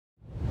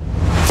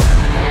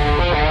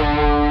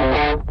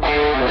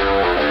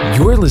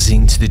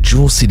listening to the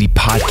Jewel City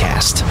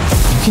Podcast.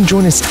 You can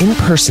join us in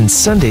person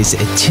Sundays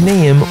at 10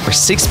 a.m. or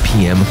 6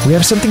 p.m. We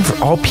have something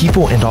for all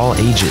people and all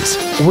ages.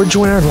 Or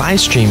join our live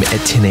stream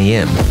at 10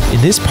 a.m.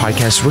 In this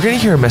podcast, we're going to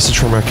hear a message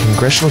from our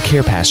Congressional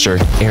Care Pastor,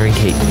 Aaron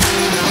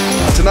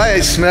Caton.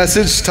 Tonight's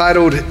message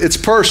titled, It's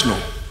Personal.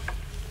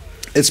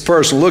 It's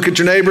personal. Look at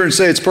your neighbor and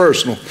say it's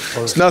personal.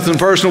 It's nothing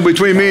personal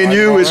between me and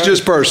you. It's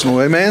just personal.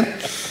 Amen?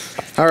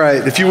 All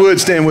right. If you would,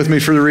 stand with me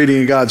for the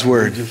reading of God's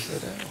Word.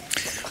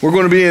 We're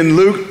going to be in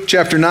Luke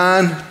chapter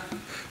 9,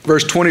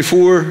 verse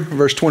 24,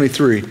 verse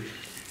 23.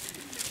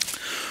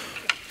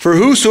 For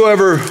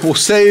whosoever will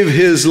save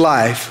his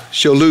life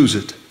shall lose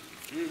it.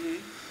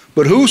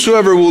 But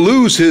whosoever will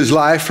lose his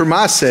life for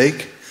my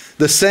sake,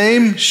 the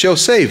same shall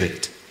save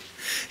it.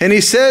 And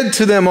he said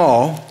to them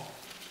all,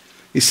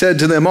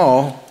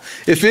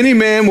 if any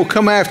man will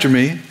come after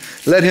me,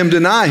 let him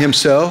deny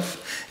himself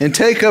and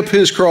take up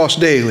his cross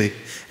daily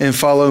and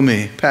follow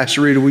me.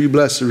 Pastor Rita, will you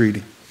bless the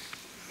reading?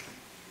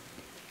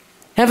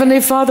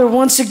 Heavenly Father,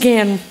 once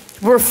again,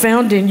 we're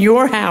found in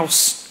your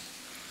house.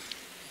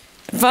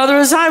 Father,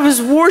 as I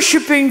was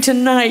worshiping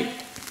tonight,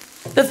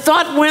 the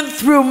thought went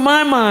through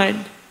my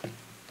mind.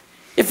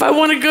 If I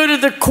want to go to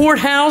the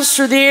courthouse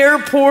or the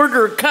airport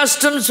or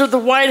customs or the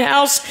White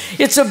House,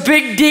 it's a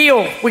big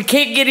deal. We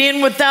can't get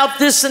in without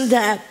this and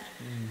that.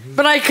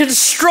 But I can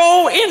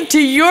stroll into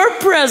your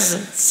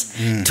presence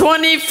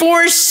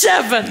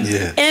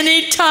 24/7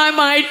 anytime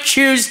I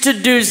choose to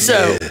do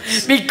so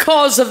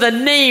because of the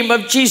name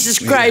of Jesus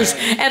Christ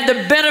and the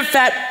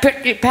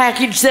benefit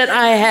package that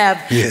I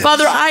have.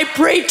 Father, I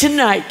pray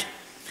tonight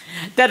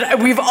that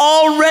we've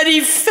already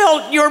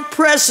felt your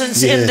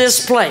presence in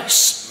this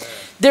place.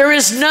 There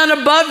is none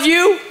above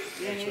you.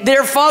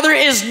 There, Father,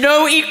 is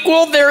no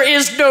equal. There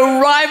is no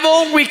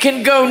rival. We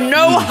can go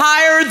no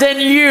higher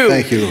than you.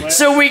 Thank you, Lord.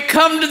 So we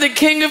come to the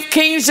King of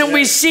Kings and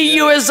we see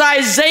you as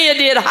Isaiah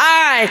did,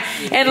 high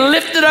and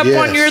lifted up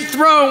on your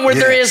throne where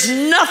there is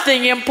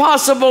nothing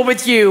impossible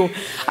with you.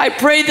 I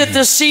pray that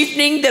this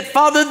evening that,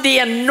 Father, the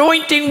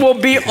anointing will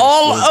be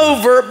all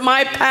over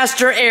my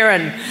Pastor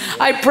Aaron.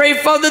 I pray,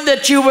 Father,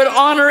 that you would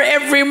honor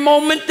every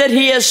moment that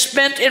he has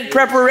spent in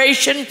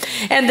preparation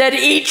and that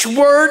each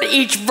word,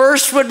 each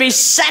verse would be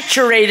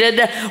saturated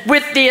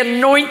with the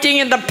anointing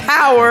and the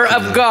power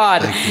of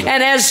God.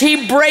 And as he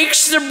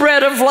breaks the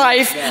bread of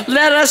life,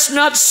 let us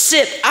not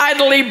sit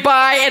idly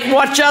by and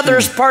watch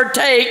others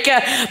partake,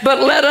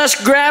 but let us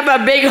grab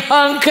a big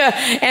hunk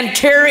and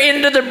tear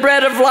into the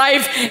bread of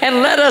life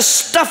and let us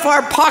stuff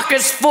our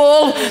pockets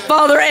full,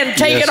 Father, and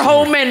take it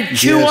home and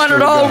chew on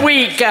it all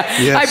week.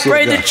 I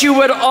pray that you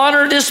would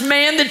honor this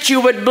man, that you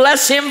would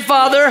bless him,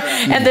 Father,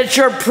 and that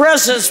your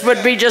presence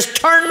would be just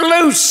turned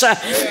loose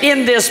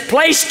in this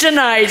place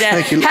tonight.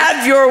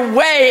 Have your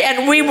way,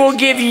 and we will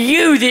give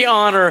you the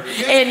honor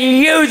and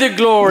you the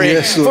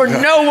glory. For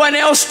no one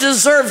else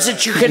deserves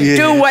it. You can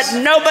do what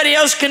nobody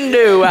else can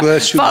do.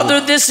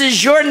 Father, this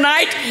is your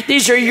night.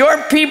 These are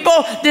your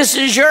people. This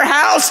is your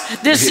house.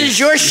 This is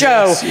your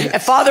show.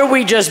 And Father,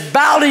 we just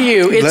bow to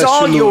you. It's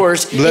all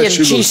yours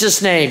in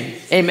Jesus' name.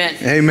 Amen.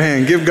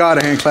 Amen. Give God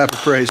a hand clap of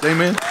praise.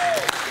 Amen.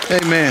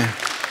 Amen.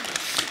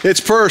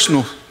 It's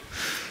personal.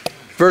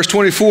 Verse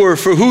 24,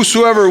 for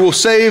whosoever will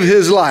save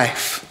his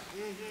life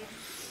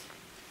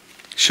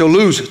shall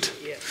lose it.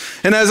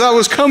 And as I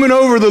was coming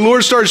over, the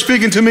Lord started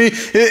speaking to me,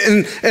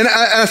 and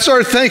I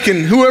started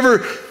thinking,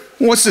 whoever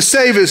wants to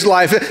save his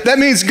life, that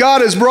means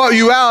God has brought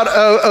you out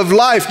of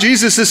life.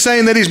 Jesus is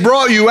saying that he's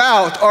brought you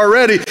out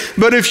already.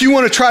 But if you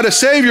want to try to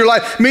save your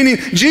life, meaning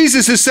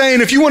Jesus is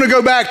saying if you want to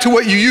go back to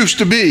what you used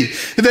to be,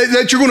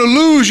 that you're going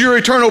to lose your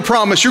eternal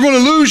promise. You're going to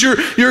lose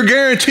your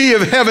guarantee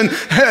of heaven.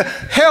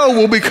 Hell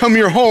will become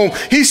your home.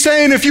 He's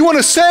saying if you want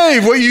to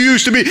save what you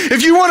used to be,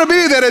 if you want to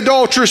be that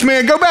adulterous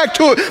man, go back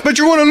to it, but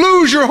you're going to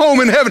lose your home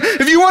in heaven.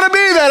 If you want to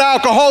be that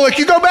alcoholic,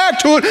 you go back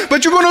to it,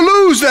 but you're going to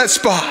lose that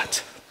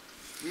spot.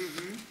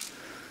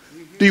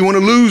 Do you want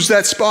to lose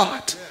that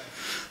spot?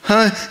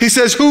 He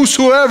says,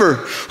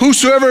 whosoever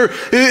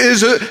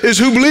is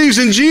who believes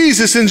in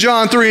Jesus in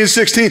John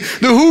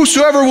 3:16. The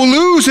whosoever will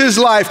lose his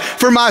life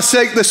for my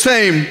sake, the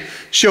same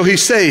shall he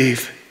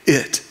save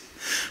it.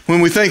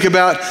 When we think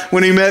about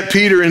when he met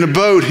Peter in the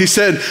boat, he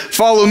said,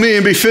 follow me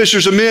and be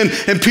fishers of men.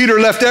 And Peter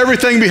left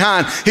everything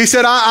behind. He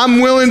said, I'm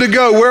willing to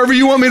go wherever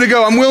you want me to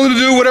go. I'm willing to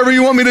do whatever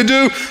you want me to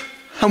do.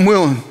 I'm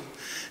willing.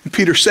 And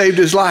Peter saved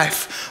his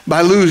life by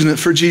losing it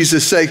for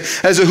Jesus' sake.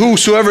 As a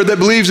whosoever that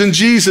believes in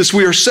Jesus,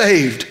 we are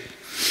saved.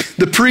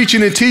 The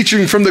preaching and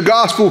teaching from the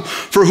gospel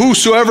for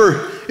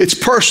whosoever, it's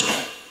personal.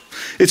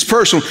 It's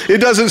personal. It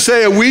doesn't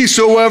say a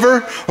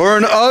wesoever or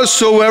an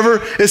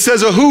ussoever. It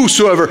says a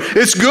whosoever.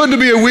 It's good to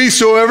be a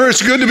wesoever.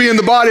 It's good to be in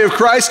the body of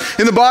Christ,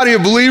 in the body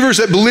of believers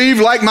that believe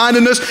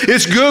like-mindedness.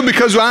 It's good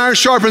because iron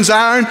sharpens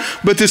iron,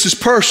 but this is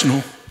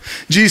personal.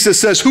 Jesus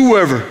says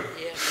whoever.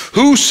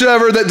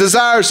 Whosoever that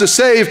desires to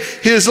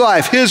save his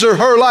life, his or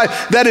her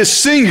life, that is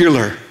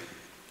singular,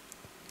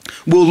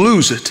 will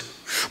lose it.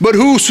 But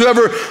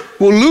whosoever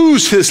will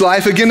lose his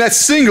life, again, that's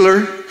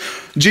singular.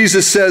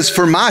 Jesus says,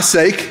 for my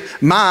sake,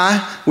 my,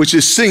 which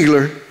is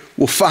singular,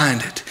 will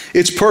find it.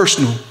 It's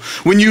personal.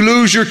 When you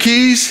lose your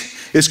keys,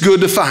 it's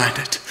good to find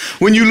it.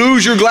 When you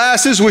lose your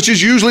glasses, which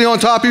is usually on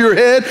top of your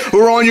head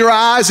or on your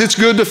eyes, it's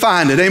good to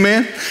find it.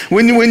 Amen?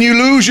 When you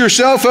lose your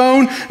cell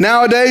phone,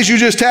 nowadays you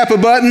just tap a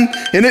button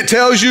and it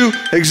tells you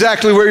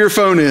exactly where your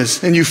phone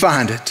is and you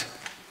find it.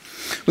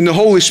 When the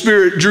Holy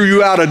Spirit drew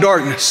you out of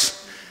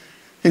darkness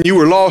and you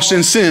were lost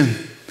in sin,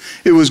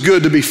 it was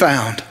good to be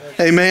found.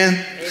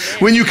 Amen?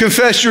 When you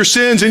confess your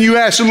sins and you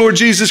ask the Lord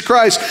Jesus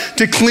Christ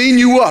to clean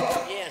you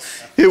up,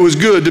 it was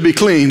good to be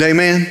cleaned.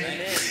 Amen?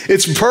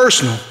 It's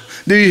personal.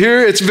 Do you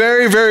hear? It's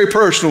very, very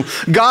personal.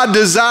 God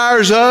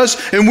desires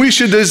us, and we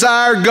should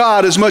desire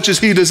God as much as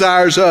He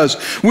desires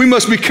us. We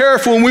must be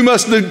careful, and we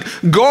must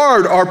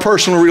guard our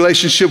personal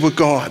relationship with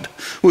God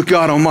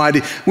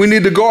Almighty. We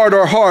need to guard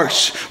our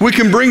hearts. We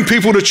can bring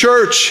people to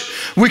church.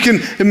 We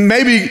can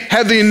maybe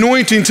have the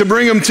anointing to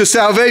bring them to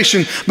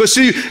salvation. But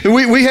see,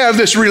 we have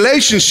this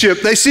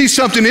relationship. They see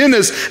something in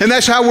us, and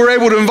that's how we're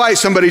able to invite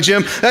somebody,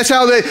 Jim. That's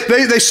how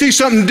they see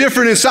something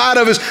different inside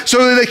of us,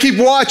 so that they keep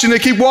watching,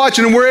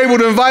 and we're able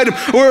to invite them.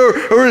 Or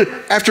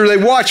after they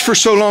watch for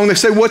so long, they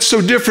say, what's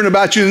so different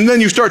about you? And then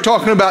you start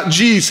talking about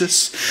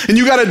Jesus. And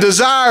you got a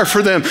desire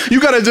for them.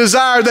 You got a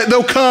desire that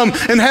they'll come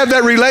and have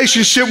that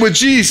relationship with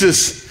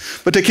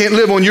Jesus. But they can't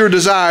live on your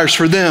desires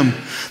for them.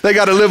 They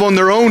got to live on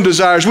their own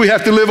desires. We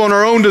have to live on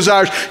our own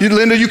desires.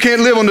 Linda, you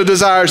can't live on the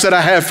desires that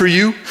I have for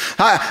you.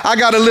 I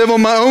got to live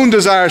on my own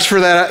desires for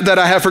that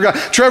I have for God.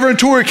 Trevor and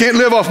Tori can't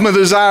live off my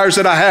desires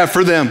that I have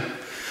for them.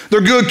 They're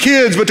good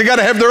kids, but they got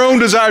to have their own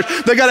desires.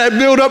 They got to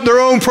build up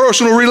their own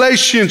personal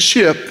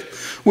relationship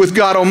with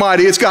God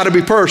Almighty. It's got to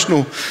be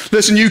personal.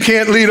 Listen, you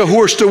can't lead a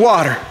horse to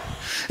water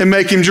and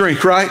make him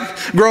drink, right?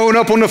 Growing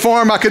up on the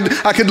farm, I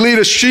could lead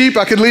a sheep,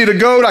 I could lead a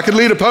goat, I could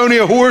lead a pony,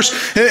 a horse,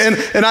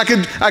 and I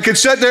could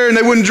sit there and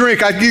they wouldn't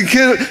drink. I'd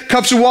get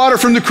cups of water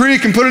from the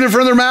creek and put it in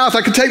front of their mouth.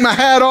 I could take my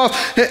hat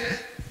off,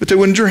 but they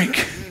wouldn't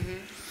drink,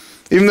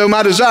 even though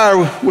my desire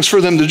was for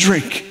them to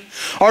drink.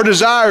 Our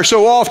desire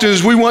so often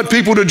is we want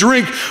people to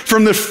drink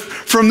from the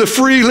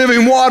free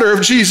living water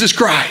of Jesus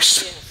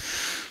Christ.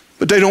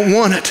 But they don't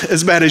want it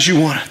as bad as you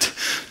want it.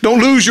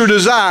 Don't lose your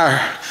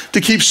desire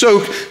to keep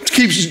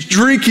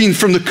drinking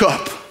from the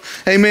cup.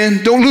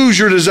 Amen? Don't lose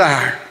your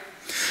desire.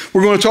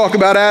 We're going to talk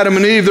about Adam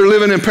and Eve. They're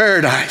living in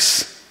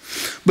paradise.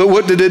 But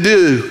what did they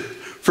do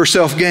for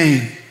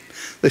self-gain?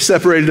 They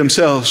separated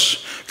themselves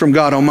from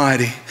God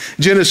Almighty.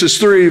 Genesis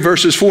 3,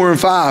 verses 4 and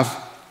 5.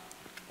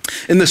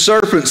 And the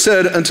serpent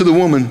said unto the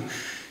woman,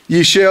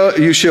 you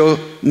shall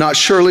not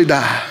surely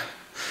die.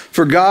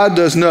 For God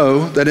does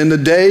know that in the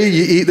day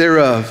ye eat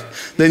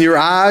thereof, then your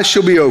eyes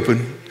shall be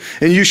open,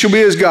 and you shall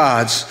be as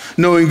gods,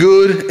 knowing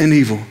good and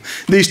evil.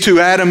 These two,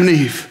 Adam and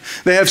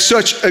Eve, they have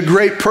such a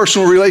great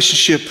personal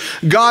relationship.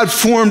 God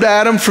formed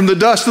Adam from the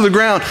dust of the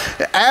ground.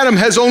 Adam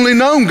has only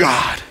known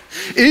God.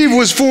 Eve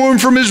was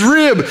formed from his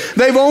rib.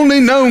 They've only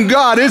known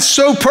God. It's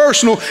so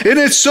personal and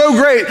it's so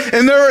great.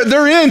 And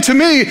they're in, to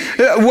me,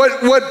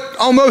 what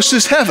almost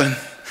is heaven.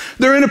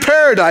 They're in a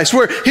paradise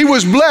where he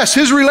was blessed.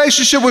 His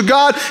relationship with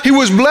God, he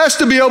was blessed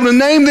to be able to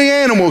name the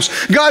animals.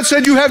 God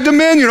said, you have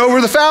dominion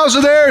over the fowls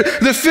of the air,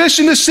 the fish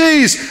in the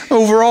seas,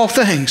 over all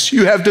things.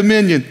 You have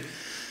dominion.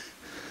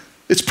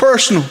 It's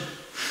personal.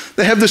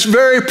 They have this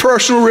very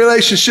personal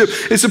relationship.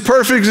 It's a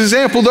perfect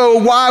example, though,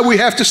 of why we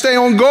have to stay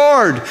on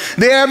guard.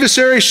 The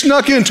adversary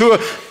snuck into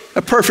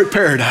a perfect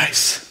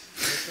paradise.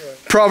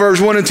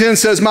 Proverbs 1 and 10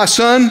 says, my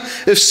son,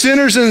 if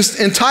sinners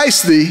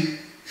entice thee,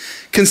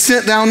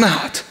 consent thou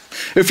not.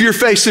 If you're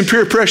facing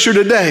peer pressure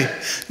today,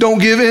 don't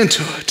give in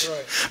to it.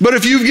 But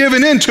if you've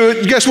given into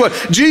it, guess what?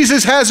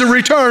 Jesus has a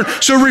return.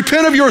 So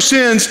repent of your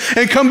sins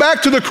and come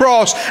back to the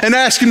cross and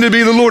ask him to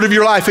be the Lord of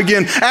your life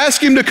again.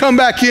 Ask him to come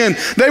back in.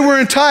 They were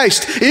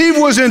enticed. Eve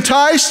was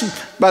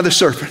enticed by the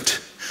serpent.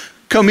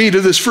 Come eat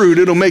of this fruit.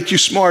 It'll make you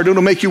smart.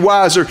 It'll make you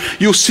wiser.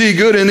 You'll see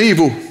good and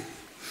evil.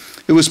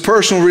 It was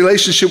personal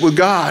relationship with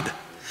God.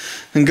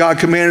 And God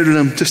commanded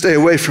them to stay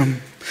away from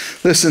him.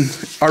 Listen,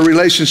 our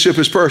relationship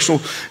is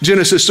personal.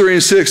 Genesis 3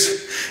 and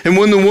 6. And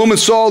when the woman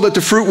saw that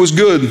the fruit was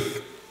good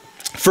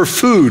for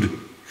food,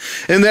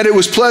 and that it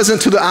was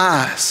pleasant to the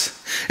eyes,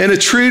 and a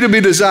tree to be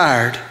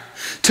desired,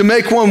 to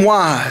make one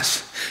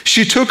wise,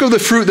 she took of the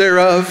fruit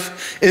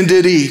thereof, and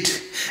did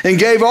eat, and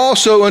gave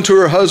also unto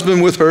her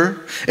husband with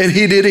her, and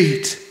he did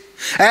eat.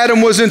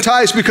 Adam was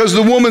enticed because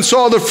the woman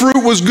saw the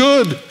fruit was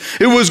good.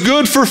 It was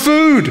good for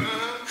food.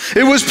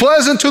 It was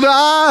pleasant to the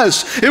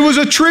eyes. It was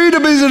a tree to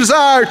be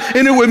desired,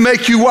 and it would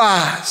make you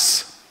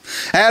wise.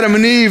 Adam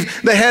and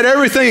Eve, they had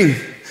everything.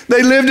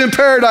 They lived in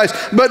paradise,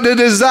 but the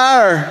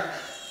desire,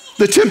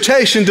 the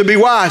temptation to be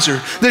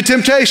wiser, the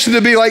temptation to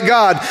be like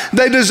God,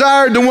 they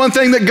desired the one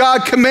thing that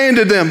God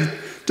commanded them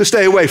to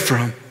stay away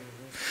from.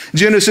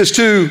 Genesis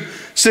 2,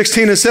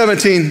 16 and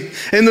 17.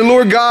 And the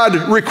Lord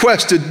God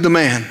requested the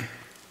man.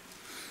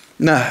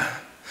 No.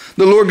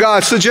 The Lord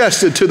God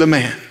suggested to the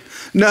man.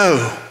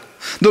 No.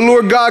 The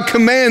Lord God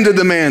commanded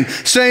the man,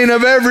 saying,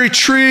 of every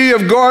tree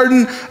of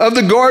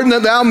the garden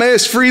that thou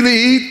mayest freely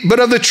eat, but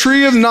of the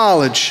tree of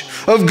knowledge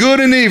of good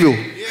and evil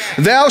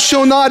Thou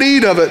shalt not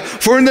eat of it,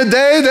 for in the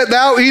day that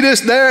thou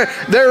eatest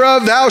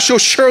thereof, thou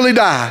shalt surely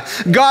die.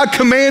 God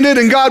commanded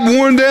and God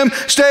warned them,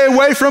 stay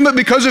away from it,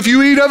 because if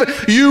you eat of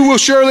it, you will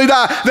surely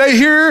die. They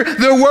hear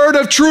the word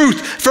of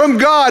truth from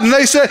God, and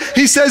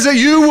he says that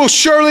you will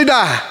surely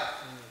die.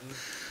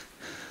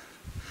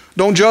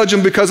 Don't judge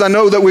them, because I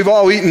know that we've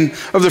all eaten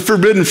of the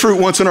forbidden fruit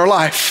once in our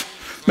life.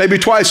 Maybe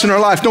twice in our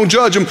life. Don't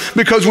judge them,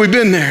 because we've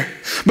been there.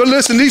 But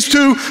listen, these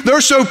two,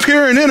 they're so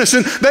pure and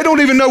innocent, they don't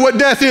even know what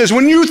death is.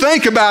 When you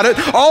think about it,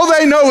 all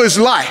they know is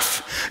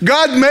life.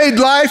 God made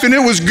life and it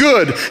was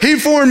good. He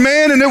formed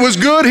man and it was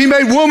good. He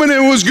made woman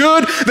and it was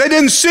good. They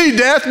didn't see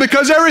death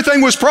because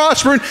everything was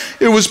prospering.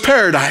 It was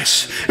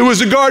paradise. It was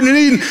the Garden of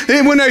Eden.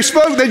 And when they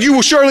spoke that you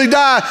will surely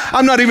die,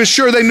 I'm not even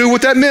sure they knew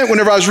what that meant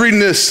whenever I was reading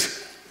this.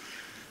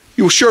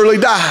 You will surely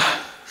die.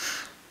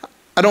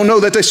 I don't know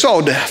that they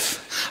saw death.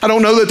 I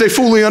don't know that they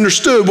fully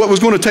understood what was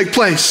going to take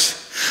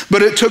place,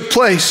 but it took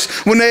place.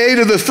 When they ate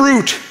of the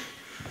fruit,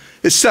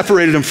 it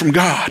separated them from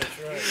God.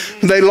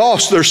 They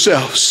lost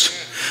themselves.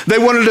 They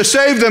wanted to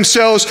save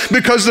themselves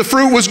because the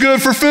fruit was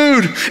good for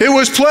food. It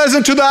was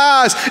pleasant to the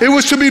eyes. It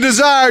was to be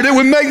desired. It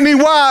would make me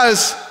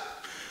wise.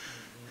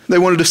 They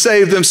wanted to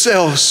save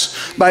themselves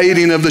by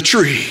eating of the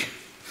tree.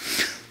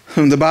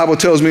 And the Bible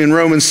tells me in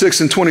Romans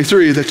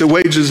 6:23 that the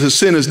wages of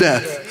sin is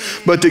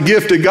death, but the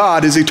gift of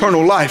God is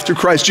eternal life through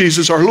Christ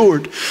Jesus our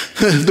Lord.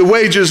 The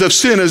wages of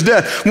sin is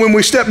death. When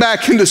we step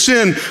back into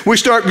sin, we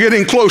start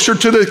getting closer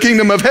to the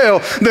kingdom of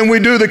hell than we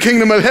do the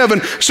kingdom of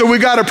heaven. So we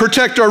got to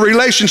protect our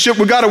relationship.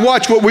 We got to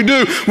watch what we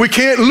do. We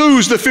can't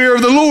lose the fear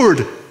of the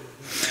Lord.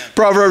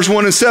 Proverbs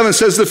 1:7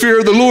 says the fear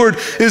of the Lord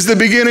is the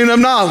beginning of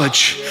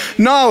knowledge.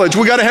 Knowledge.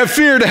 We got to have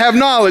fear to have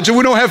knowledge. If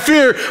we don't have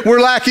fear, we're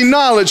lacking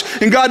knowledge.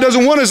 And God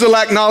doesn't want us to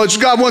lack knowledge.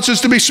 God wants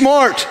us to be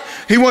smart.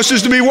 He wants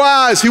us to be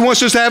wise. He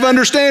wants us to have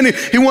understanding.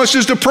 He wants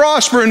us to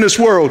prosper in this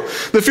world.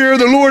 The fear of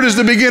the Lord is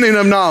the beginning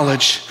of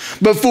knowledge.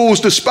 But fools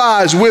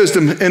despise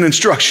wisdom and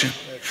instruction.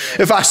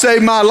 If I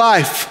save my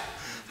life,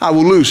 I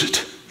will lose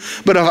it.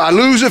 But if I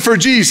lose it for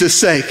Jesus'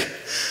 sake,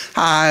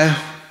 I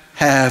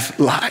have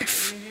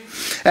life.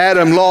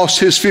 Adam lost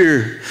his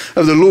fear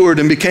of the Lord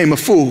and became a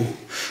fool.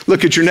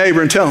 Look at your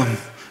neighbor and tell him,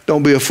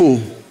 don't be a fool.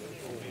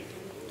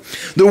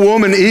 The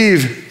woman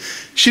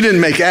Eve, she didn't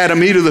make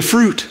Adam eat of the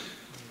fruit.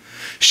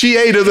 She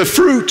ate of the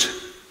fruit.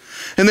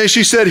 And then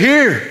she said,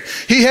 here.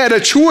 He had a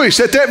choice.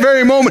 At that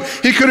very moment,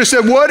 he could have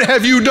said, what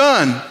have you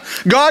done?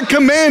 God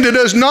commanded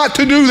us not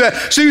to do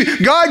that. See,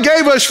 God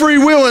gave us free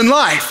will in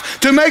life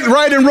to make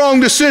right and wrong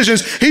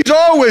decisions. He's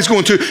always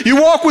going to.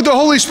 You walk with the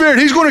Holy Spirit,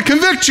 He's going to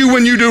convict you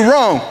when you do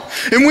wrong.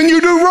 And when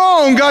you do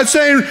wrong, God's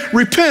saying,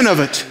 repent of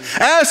it.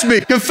 Ask me,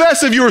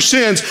 confess of your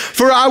sins,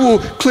 for I will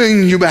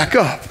clean you back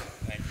up.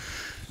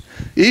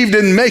 Eve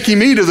didn't make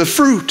him eat of the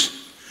fruit.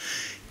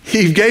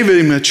 Eve gave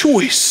him a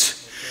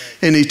choice,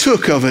 and he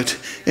took of it,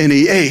 and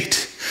he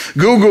ate.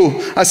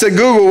 I said,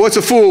 Google, what's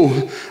a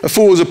fool? A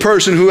fool is a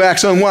person who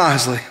acts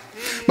unwisely.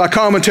 My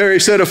commentary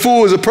said a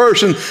fool is a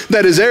person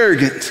that is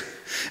arrogant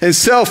and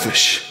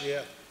selfish.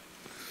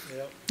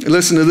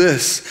 Listen to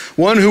this.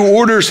 One who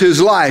orders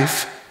his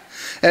life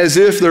as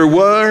if there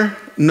were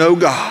no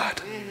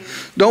God.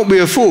 Don't be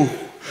a fool,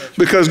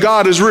 because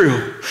God is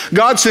real.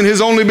 God sent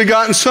His only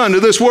begotten Son to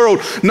this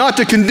world, not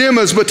to condemn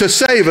us, but to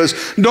save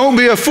us. Don't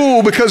be a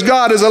fool, because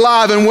God is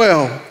alive and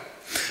well.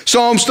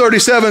 Psalms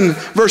 37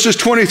 verses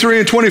 23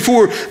 and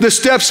 24, the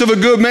steps of a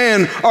good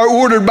man are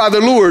ordered by the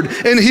Lord,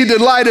 and He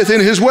delighteth in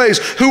His ways.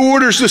 Who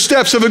orders the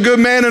steps of a good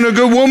man and a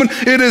good woman?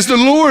 It is the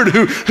Lord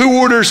who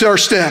orders our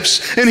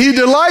steps, and He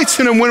delights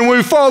in them when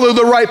we follow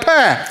the right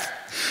path.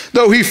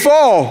 Though he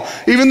fall,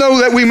 even though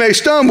that we may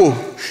stumble,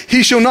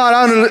 he shall not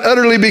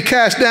utterly be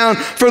cast down,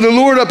 for the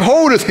Lord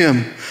upholdeth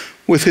him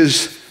with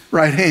His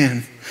right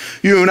hand.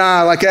 You and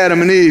I, like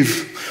Adam and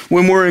Eve,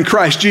 when we're in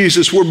Christ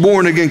Jesus, we're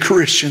born again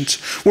Christians.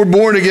 We're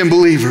born again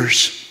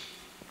believers.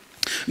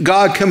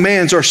 God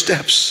commands our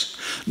steps.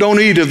 Don't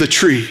eat of the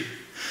tree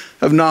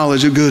of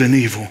knowledge of good and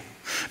evil.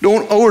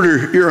 Don't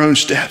order your own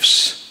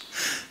steps.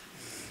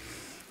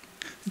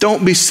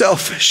 Don't be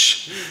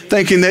selfish,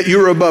 thinking that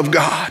you're above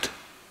God.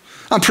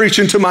 I'm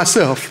preaching to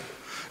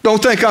myself.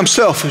 Don't think I'm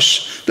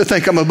selfish to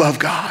think I'm above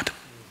God.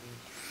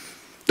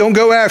 Don't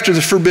go after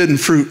the forbidden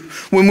fruit.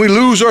 When we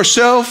lose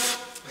ourselves,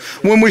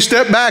 when we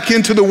step back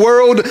into the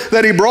world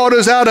that He brought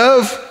us out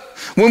of,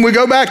 when we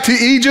go back to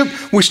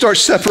Egypt, we start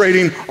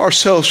separating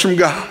ourselves from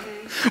God.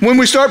 When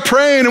we start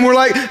praying and we're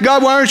like,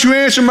 God, why aren't you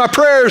answering my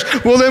prayers?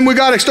 Well, then we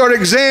got to start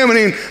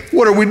examining,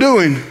 what are we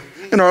doing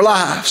in our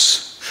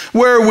lives?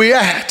 Where are we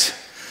at?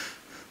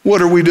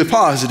 What are we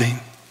depositing?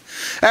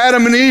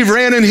 Adam and Eve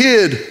ran and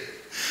hid,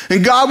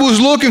 and God was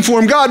looking for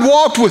them. God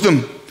walked with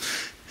them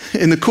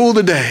in the cool of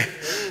the day.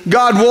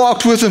 God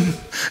walked with them.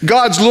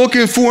 God's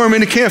looking for him,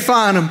 and He can't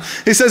find him.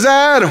 He says,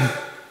 Adam,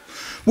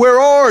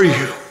 where are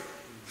you?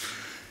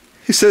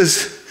 He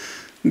says,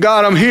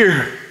 God, I'm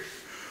here.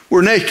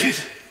 We're naked,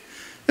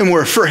 and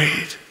we're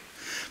afraid.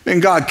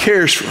 And God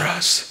cares for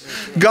us.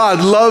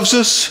 God loves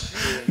us.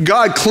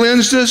 God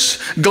cleansed us.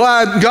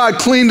 God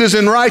cleaned us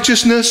in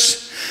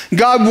righteousness.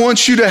 God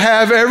wants you to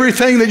have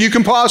everything that you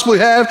can possibly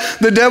have.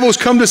 The devil's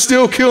come to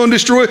steal, kill, and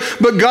destroy,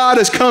 but God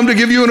has come to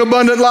give you an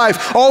abundant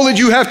life. All that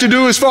you have to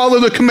do is follow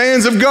the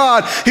commands of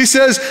God. He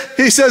says,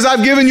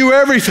 I've given you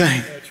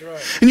everything.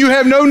 And you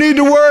have no need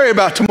to worry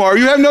about tomorrow.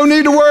 You have no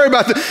need to worry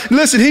about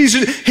Listen, he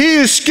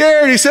is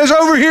scared. He says,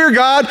 over here,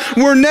 God,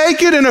 we're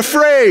naked and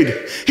afraid.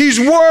 He's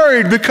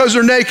worried because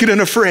they're naked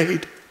and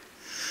afraid.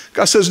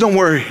 God says, don't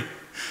worry.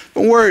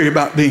 Don't worry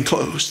about being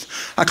clothed.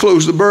 I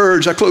clothe the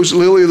birds. I clothe the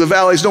lily of the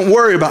valleys. Don't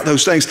worry about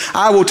those things.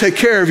 I will take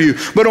care of you.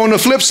 But on the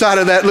flip side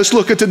of that, let's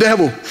look at the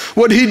devil.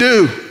 What did he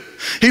do?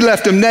 He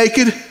left him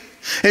naked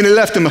and he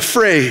left him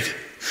afraid.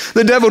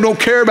 The devil don't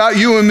care about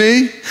you and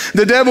me.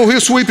 The devil,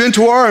 he'll sweep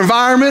into our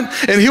environment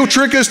and he'll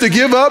trick us to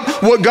give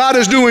up what God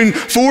is doing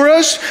for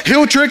us.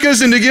 He'll trick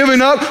us into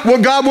giving up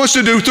what God wants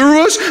to do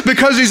through us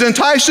because he's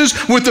enticed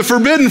us with the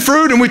forbidden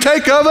fruit and we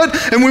take of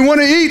it and we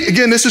want to eat.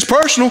 Again, this is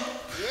personal.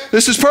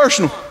 This is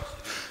personal.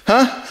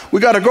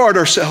 We got to guard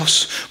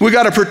ourselves. We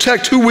got to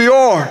protect who we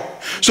are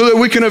so that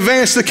we can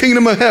advance the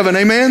kingdom of heaven.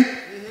 Amen?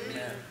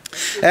 Amen.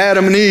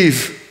 Adam and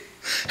Eve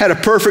had a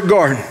perfect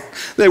garden.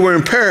 They were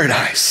in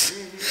paradise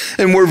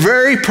and were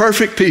very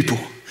perfect people.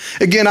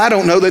 Again, I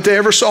don't know that they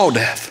ever saw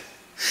death.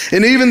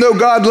 And even though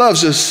God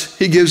loves us,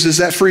 he gives us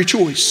that free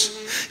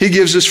choice. He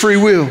gives us free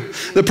will.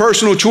 The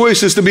personal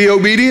choice is to be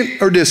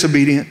obedient or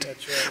disobedient.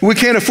 We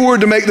can't afford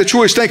to make the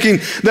choice thinking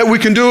that we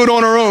can do it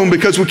on our own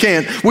because we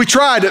can't. We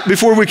tried it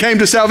before we came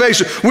to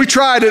salvation. We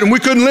tried it and we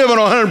couldn't live on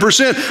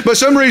 100%, but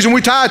some reason we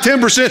tied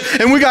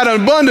 10% and we got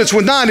an abundance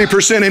with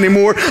 90%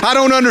 anymore. I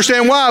don't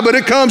understand why, but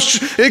it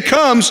comes.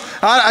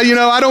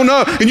 I don't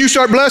know. And you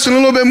start blessing a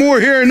little bit more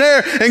here and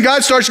there and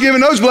God starts giving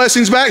those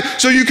blessings back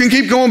so you can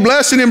keep going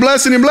blessing and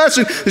blessing and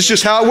blessing. It's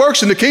just how it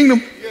works in the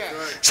kingdom.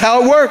 It's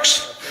how it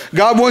works.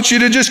 God wants you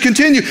to just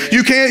continue.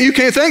 You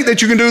can't think that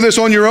you can do this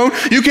on your own.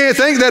 You can't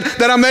think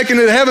that I'm making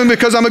it to heaven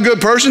because I'm a good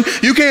person.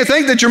 You can't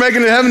think that you're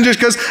making it to heaven just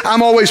because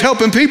I'm always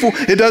helping people.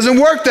 It doesn't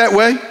work that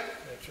way.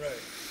 That's right.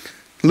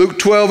 Luke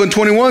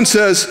 12:21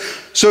 says,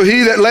 so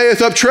he that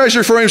layeth up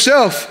treasure for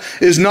himself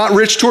is not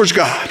rich towards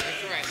God.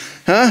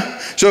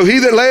 So he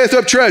that layeth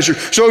up treasure.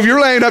 So if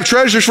you're laying up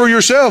treasures for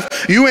yourself,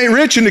 you ain't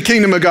rich in the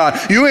kingdom of God.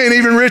 You ain't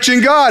even rich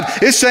in God.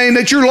 It's saying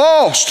that you're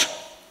lost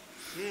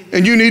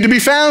and you need to be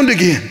found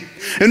again.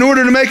 In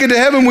order to make it to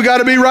heaven, we got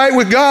to be right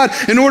with God.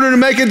 In order to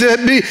make it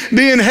to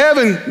be in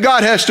heaven,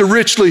 God has to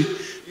richly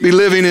be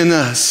living in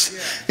us,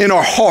 in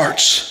our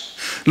hearts.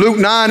 Luke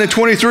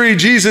 9:23,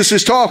 Jesus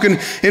is talking,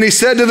 and he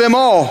said to them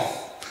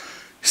all,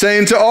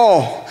 saying to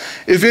all,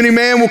 if any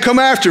man will come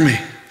after me,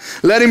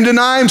 let him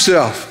deny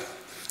himself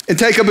and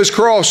take up his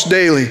cross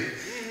daily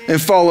and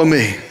follow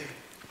me.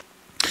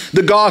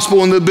 The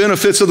gospel and the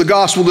benefits of the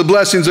gospel, the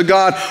blessings of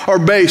God are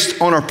based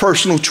on our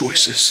personal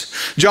choices.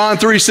 John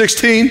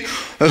 3:16,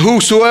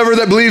 whosoever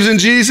that believes in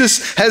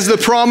Jesus has the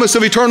promise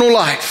of eternal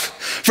life.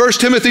 1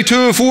 Timothy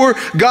 2:4,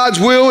 God's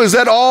will is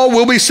that all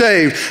will be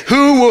saved.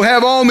 Who will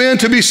have all men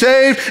to be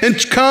saved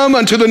and come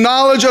unto the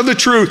knowledge of the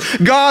truth?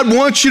 God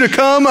wants you to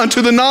come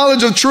unto the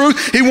knowledge of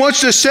truth. He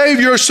wants to save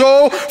your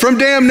soul from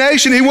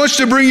damnation. He wants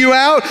to bring you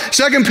out.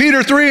 2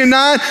 Peter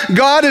 3:9,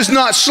 God is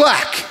not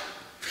slack.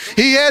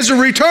 He hasn't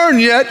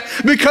returned yet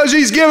because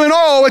he's given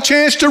all a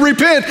chance to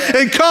repent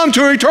and come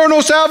to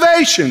eternal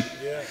salvation.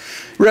 Yeah.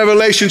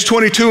 Revelations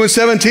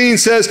 22:17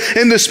 says,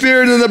 and the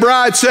Spirit and the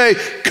bride say,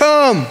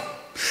 come.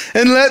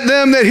 And let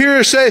them that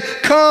hear say,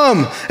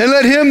 come. And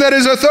let him that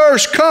is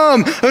athirst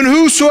come. And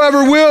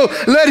whosoever will,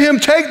 let him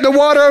take the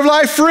water of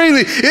life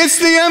freely. It's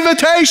the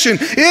invitation.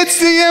 It's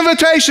the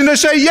invitation to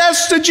say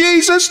yes to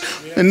Jesus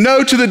and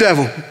no to the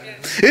devil.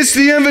 It's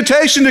the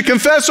invitation to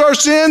confess our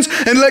sins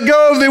and let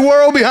go of the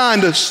world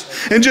behind us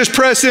and just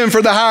press in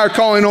for the higher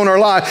calling on our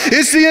life.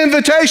 It's the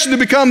invitation to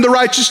become the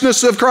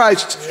righteousness of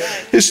Christ.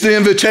 It's the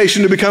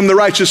invitation to become the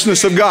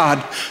righteousness of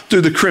God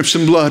through the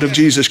crimson blood of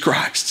Jesus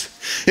Christ.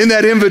 In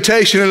that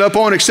invitation and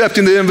upon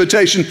accepting the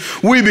invitation,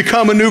 we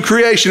become a new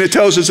creation. It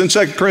tells us in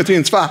 2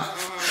 Corinthians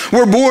 5.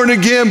 We're born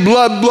again,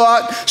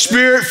 blood-bought,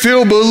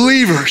 spirit-filled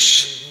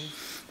believers.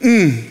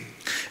 And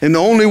the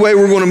only way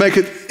we're going to make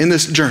it in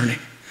this journey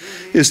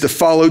is to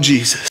follow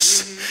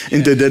Jesus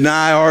and to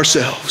deny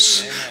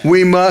ourselves.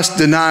 We must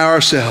deny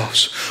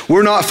ourselves.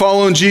 We're not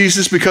following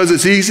Jesus because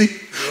it's easy.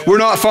 We're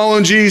not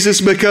following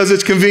Jesus because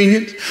it's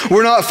convenient.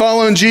 We're not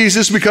following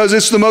Jesus because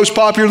it's the most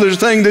popular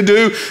thing to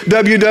do,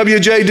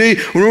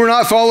 WWJD. We're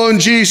not following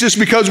Jesus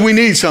because we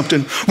need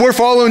something. We're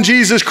following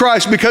Jesus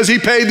Christ because he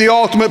paid the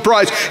ultimate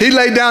price. He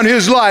laid down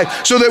his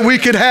life so that we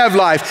could have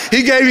life.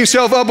 He gave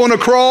himself up on a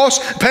cross,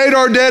 paid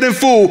our debt in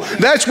full.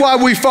 That's why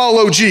we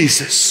follow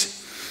Jesus.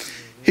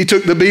 He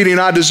took the beating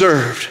I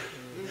deserved.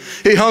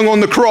 He hung on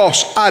the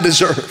cross I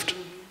deserved.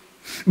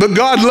 But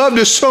God loved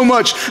us so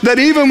much that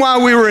even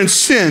while we were in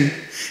sin,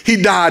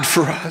 he died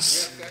for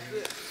us.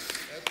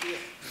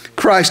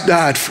 Christ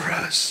died for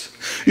us.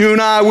 You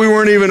and I, we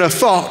weren't even a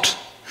thought.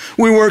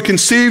 We weren't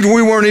conceived.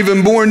 We weren't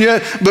even born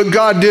yet, but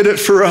God did it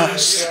for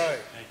us.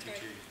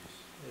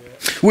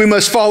 We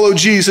must follow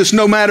Jesus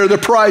no matter the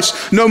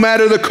price, no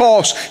matter the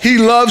cost. He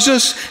loves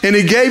us and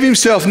he gave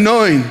himself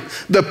knowing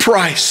the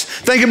price.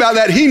 Think about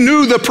that. He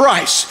knew the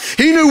price.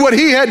 He knew what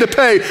he had to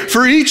pay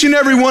for each and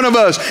every one of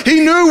us.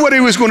 He knew what he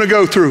was going to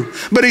go through,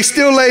 but he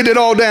still laid it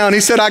all down. He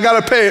said, I got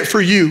to pay it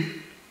for you.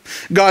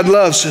 God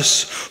loves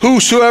us.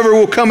 Whosoever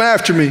will come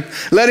after me,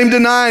 let him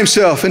deny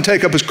himself and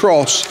take up his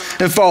cross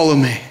and follow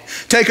me.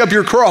 Take up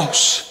your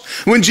cross.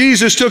 When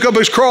Jesus took up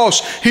his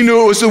cross, he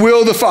knew it was the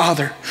will of the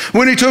Father.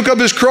 When he took up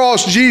his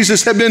cross,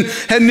 Jesus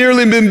had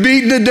nearly been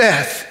beaten to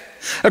death.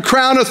 A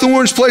crown of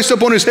thorns placed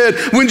upon his head.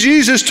 When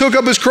Jesus took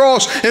up his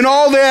cross in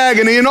all the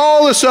agony and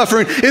all the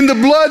suffering, in the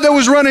blood that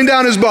was running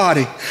down his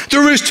body,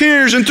 through his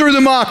tears and through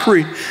the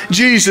mockery,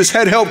 Jesus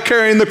had help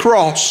carrying the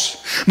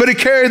cross. But he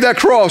carried that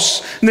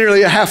cross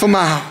nearly a half a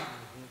mile.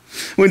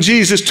 When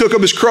Jesus took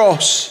up his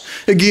cross,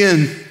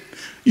 again,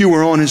 you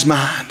were on his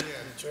mind.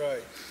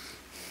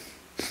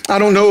 I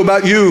don't know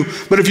about you,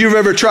 but if you've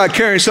ever tried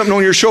carrying something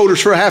on your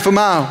shoulders for a half a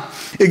mile,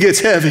 it gets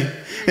heavy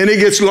and it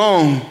gets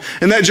long.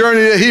 And that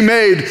journey that he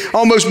made,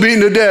 almost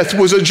beaten to death,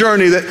 was a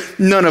journey that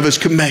none of us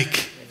could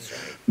make.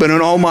 But an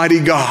almighty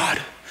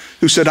God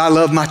who said, I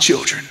love my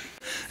children.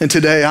 And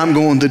today I'm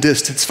going the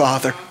distance,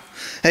 Father.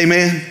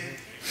 Amen.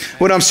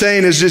 What I'm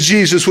saying is that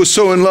Jesus was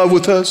so in love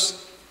with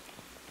us.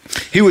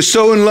 He was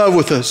so in love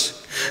with us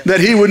that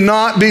he would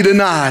not be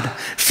denied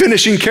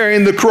finishing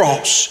carrying the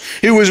cross.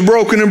 He was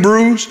broken and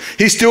bruised.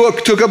 He still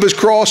took up his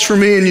cross for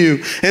me and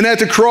you. And at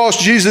the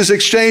cross, Jesus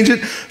exchanged it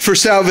for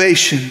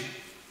salvation.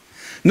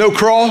 No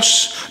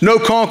cross, no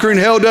conquering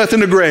hell, death,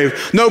 and the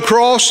grave. No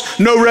cross,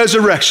 no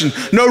resurrection.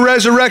 No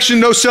resurrection,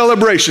 no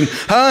celebration.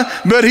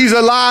 But he's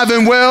alive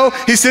and well.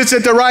 He sits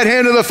at the right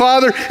hand of the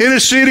Father,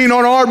 interceding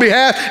on our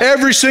behalf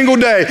every single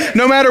day.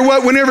 No matter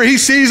what, whenever he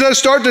sees us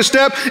start to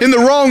step in the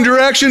wrong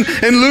direction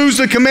and lose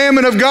the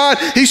commandment of God,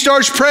 he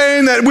starts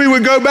praying that we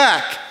would go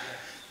back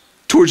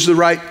towards the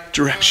right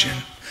direction,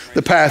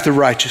 the path of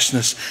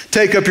righteousness.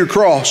 Take up your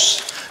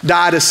cross,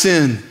 die to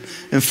sin,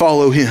 and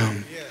follow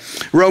him.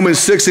 Romans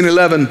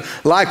 6:11,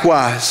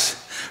 likewise,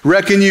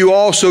 reckon you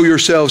also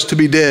yourselves to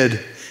be dead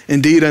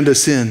indeed unto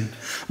sin,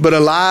 but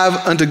alive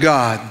unto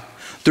God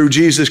through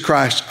Jesus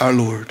Christ our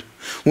Lord.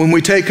 When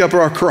we take up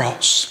our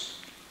cross,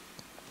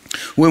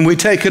 when we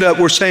take it up,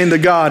 we're saying to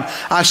God,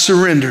 I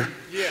surrender.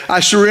 I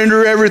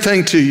surrender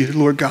everything to you,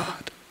 Lord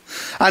God.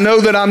 I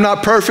know that I'm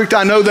not perfect.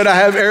 I know that I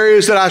have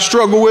areas that I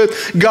struggle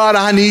with. God,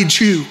 I need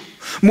you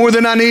more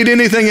than I need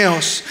anything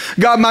else.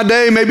 God, my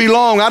day may be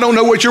long. I don't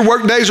know what your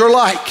work days are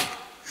like.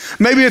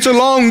 Maybe it's a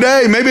long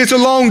day. Maybe it's a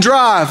long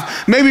drive.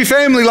 Maybe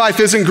family life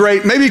isn't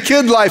great. Maybe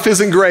kid life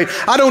isn't great.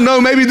 I don't know.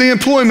 Maybe the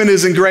employment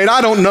isn't great.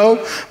 I don't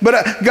know.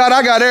 But God,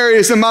 I got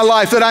areas in my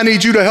life that I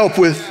need you to help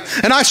with.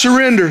 And I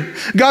surrender.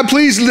 God,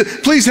 please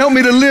help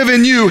me to live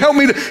in you. Help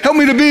me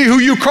to be who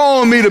you're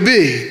calling me to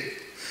be.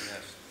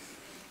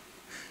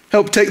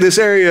 Help take this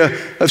area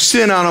of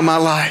sin out of my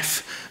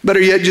life. Better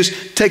yet,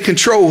 just take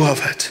control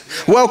of it.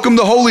 Welcome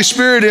the Holy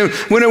Spirit in.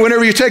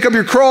 Whenever you take up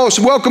your cross,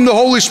 welcome the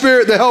Holy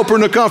Spirit, the helper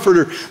and the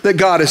comforter that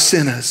God has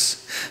sent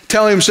us.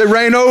 Tell him, say,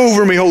 reign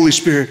over me, Holy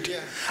Spirit.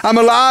 I'm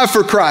alive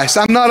for Christ.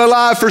 I'm not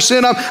alive for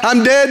sin.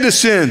 I'm dead to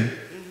sin.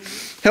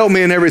 Help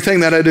me in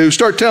everything that I do.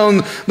 Start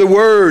telling the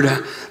word,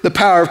 the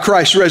power of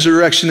Christ's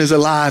resurrection is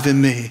alive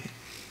in me.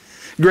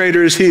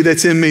 Greater is he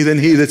that's in me than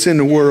he that's in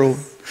the world.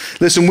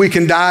 Listen, we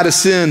can die to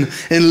sin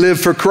and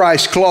live for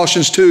Christ.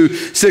 Colossians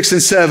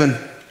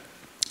 2:6-7.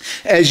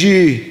 As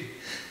ye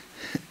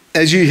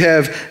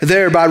have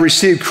thereby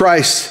received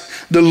Christ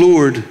the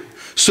Lord,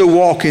 so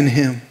walk in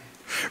him,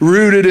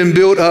 rooted and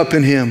built up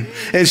in him,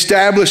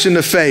 established in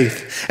the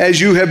faith,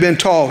 as you have been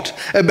taught,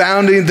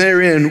 abounding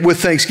therein with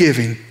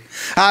thanksgiving.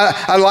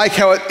 I like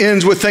how it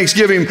ends with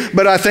thanksgiving,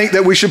 but I think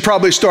that we should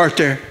probably start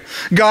there.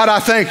 God, I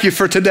thank you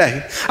for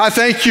today. I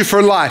thank you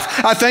for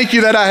life. I thank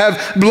you that I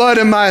have blood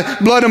in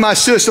my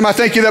system. I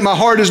thank you that my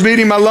heart is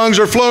beating, my lungs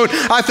are flowing.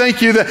 I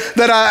thank you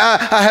that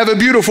I have a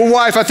beautiful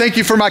wife. I thank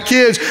you for my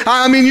kids.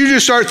 I mean, you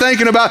just start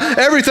thinking about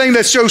everything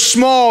that's so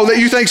small that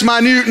you think's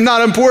minute and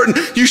not important.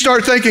 You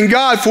start thanking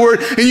God for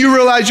it, and you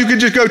realize you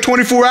could just go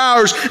 24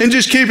 hours and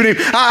just keeping him.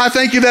 I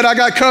thank you that I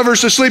got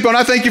covers to sleep on.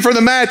 I thank you for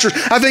the mattress.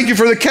 I thank you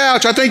for the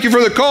couch. I thank you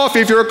for the coffee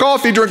if you're a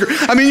coffee drinker.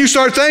 I mean, you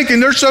start thinking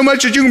there's so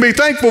much that you can be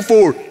thankful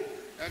for.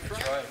 That's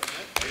right.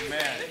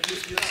 Amen.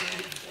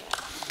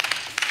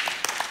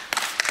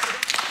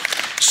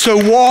 So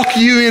walk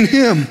you in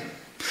him.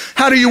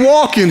 How do you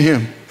walk in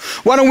him?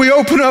 Why don't we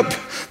open up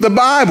the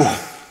Bible?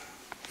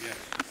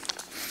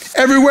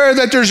 Everywhere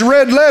that there's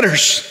red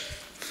letters,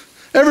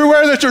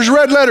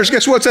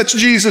 guess what? That's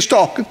Jesus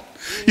talking.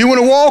 You want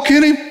to walk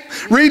in him?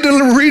 Read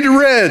the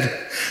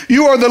red.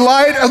 You are the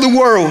light of the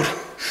world.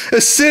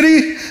 A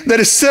city that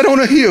is set on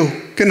a hill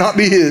cannot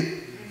be hid.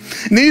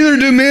 Neither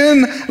do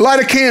men light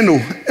a candle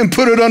and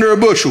put it under a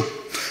bushel,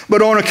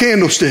 but on a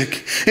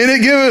candlestick. And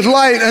it giveth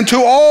light unto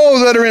all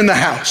that are in the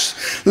house.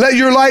 Let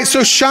your light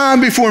so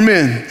shine before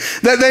men,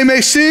 that they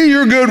may see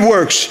your good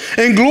works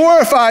and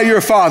glorify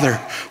your Father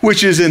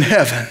which is in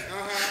heaven.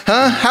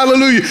 Huh?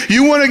 Hallelujah.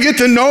 You want to get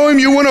to know him?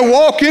 You want to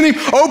walk in him?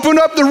 Open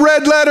up the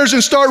red letters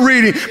and start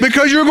reading,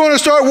 because you're going to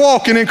start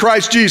walking in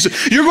Christ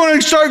Jesus. You're going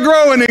to start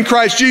growing in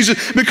Christ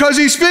Jesus because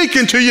he's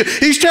speaking to you.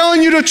 He's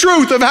telling you the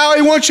truth of how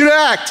he wants you to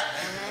act.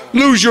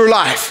 Lose your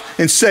life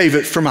and save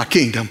it for my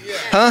kingdom.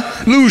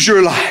 Huh? Lose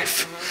your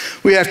life.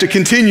 We have to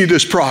continue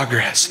this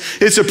progress.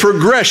 It's a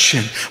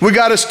progression. We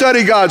got to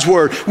study God's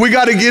word. We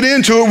got to get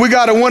into it. We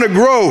got to want to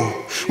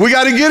grow. We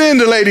got to get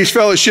into ladies'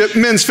 fellowship,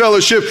 men's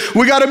fellowship.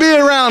 We got to be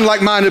around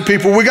like-minded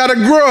people. We got to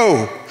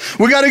grow.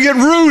 We got to get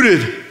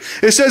rooted.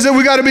 It says that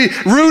we got to be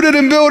rooted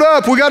and built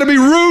up. We got to be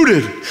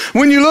rooted.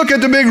 When you look at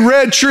the big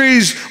red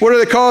trees, what are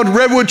they called?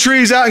 Redwood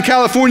trees out in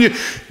California.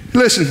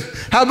 Listen,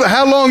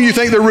 how long do you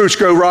think their roots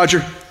grow,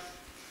 Roger?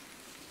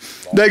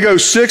 They go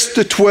 6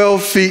 to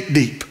 12 feet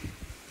deep.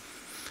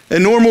 A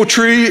normal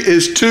tree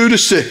is 2 to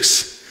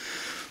 6,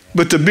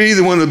 but to be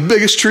one of the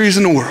biggest trees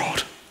in the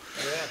world,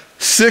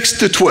 6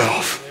 to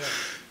 12.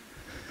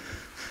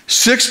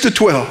 6 to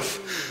 12.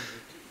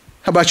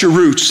 How about your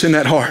roots in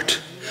that heart?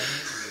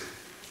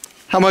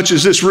 How much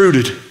is this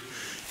rooted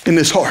in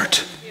this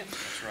heart?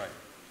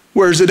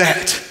 Where's it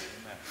at?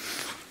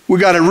 We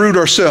got to root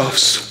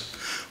ourselves.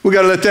 We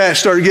got to let that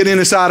start getting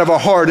inside of our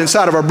heart,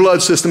 inside of our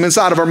blood system,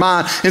 inside of our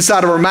mind,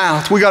 inside of our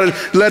mouth. We got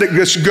to let it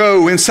just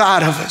go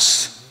inside of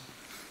us.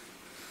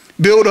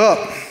 Build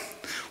up.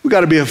 We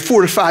got to be a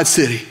fortified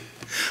city.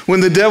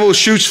 When the devil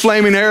shoots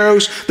flaming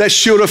arrows, that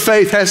shield of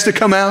faith has to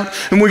come out,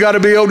 and we got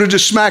to be able to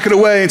just smack it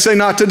away and say,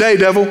 not today,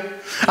 devil.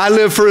 I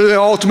live for the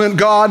ultimate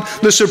God,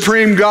 the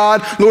supreme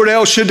God, Lord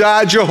El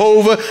Shaddai,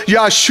 Jehovah,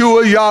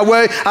 Yahshua,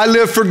 Yahweh. I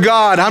live for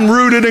God. I'm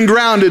rooted and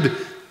grounded,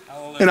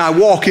 and I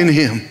walk in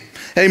him.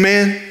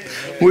 Amen.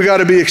 We got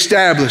to be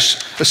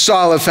established, a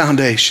solid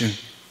foundation.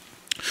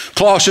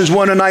 Colossians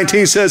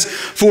 1:19 says,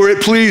 for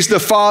it pleased the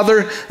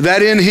Father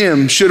that in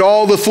him should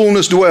all the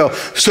fullness dwell.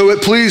 So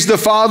it pleased the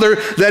Father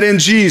that in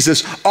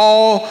Jesus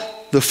all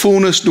the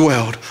fullness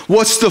dwelled.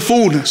 What's the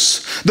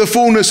fullness? The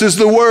fullness is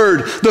the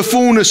word. The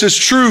fullness is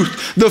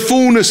truth. The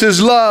fullness is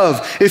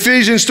love.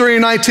 Ephesians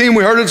 3:19,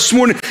 we heard it this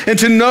morning. And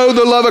to know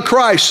the love of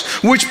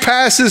Christ, which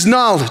passes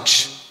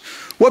knowledge.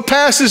 What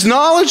passes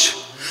knowledge?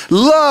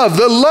 Love,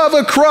 the love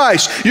of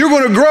Christ. You're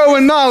going to grow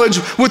in knowledge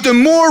with the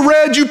more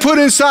red you put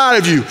inside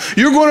of you.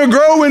 You're going to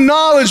grow in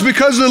knowledge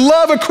because the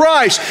love of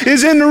Christ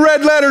is in the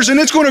red letters, and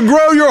it's going to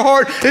grow your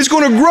heart. It's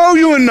going to grow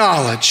you in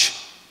knowledge.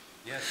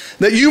 Yes.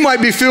 That you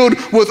might be filled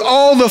with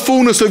all the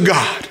fullness of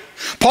God.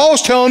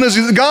 Paul's telling us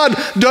that God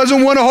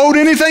doesn't want to hold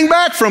anything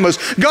back from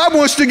us. God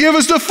wants to give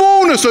us the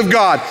fullness of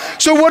God.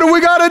 So what do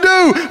we got to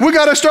do? We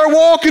got to start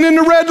walking in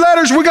the red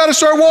letters. We got to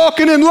start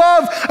walking in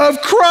love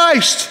of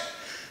Christ.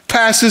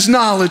 Passes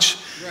knowledge.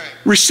 Right.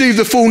 Receive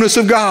the fullness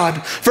of God.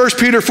 1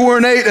 Peter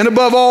 4:8, and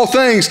above all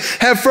things,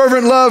 have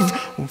fervent love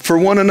for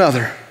one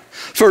another.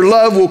 For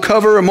love will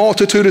cover a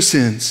multitude of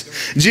sins.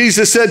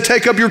 Jesus said,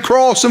 take up your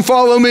cross and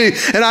follow me.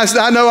 And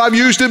I know I've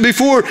used it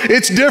before.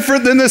 It's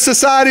different than the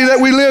society that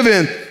we live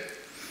in.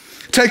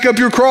 Take up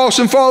your cross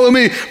and follow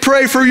me.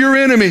 Pray for your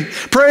enemy.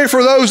 Pray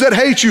for those that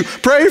hate you.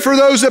 Pray for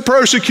those that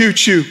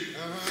persecute you.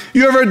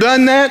 You ever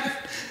done that?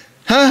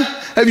 Huh?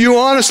 Have you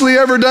honestly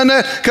ever done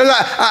that? Because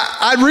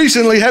I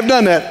recently have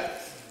done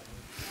that.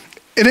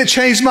 And it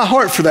changed my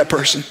heart for that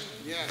person.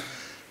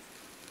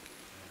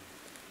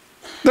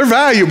 They're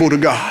valuable to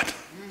God.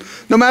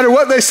 No matter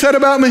what they said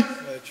about me,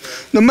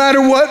 no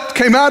matter what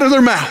came out of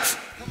their mouth,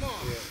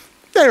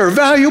 they are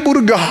valuable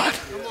to God.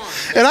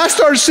 And I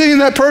started seeing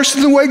that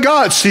person the way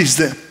God sees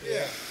them.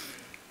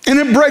 And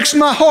it breaks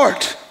my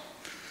heart.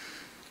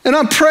 And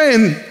I'm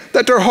praying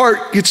that their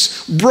heart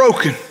gets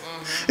broken.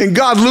 And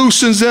God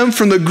loosens them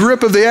from the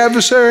grip of the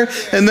adversary,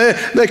 and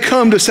they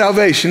come to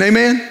salvation.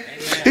 Amen?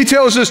 He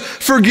tells us,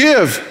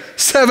 forgive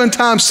 7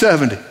 times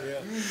 70.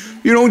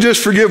 You don't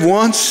just forgive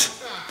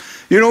once.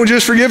 You don't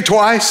just forgive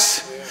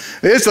twice.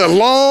 It's a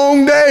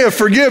long day of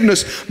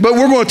forgiveness, but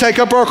we're going to take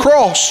up our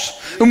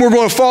cross, and we're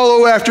going to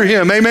follow after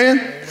him.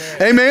 Amen?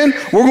 Amen?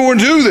 We're going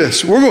to do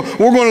this. We're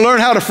going to learn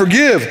how to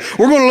forgive.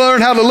 We're going to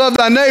learn how to love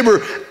thy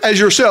neighbor as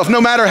yourself,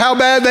 no matter how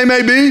bad they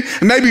may be.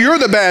 And maybe you're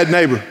the bad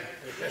neighbor.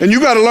 And you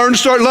got to learn to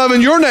start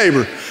loving your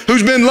neighbor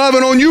who's been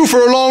loving on you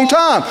for a long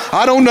time.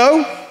 I don't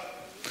know.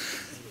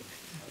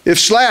 If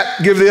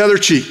slap, give the other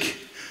cheek.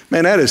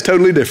 Man, that is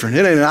totally different.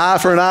 It ain't an eye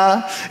for an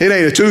eye. It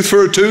ain't a tooth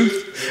for a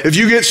tooth. If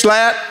you get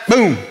slapped,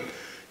 boom,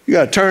 you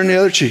got to turn the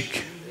other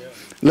cheek.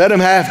 Let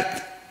them have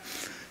it.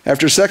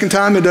 After the second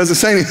time, it doesn't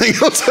say anything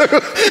else.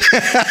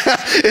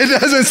 It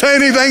doesn't say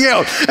anything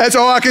else. That's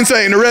all I can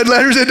say. In the red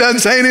letters, it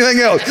doesn't say anything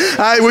else.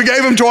 We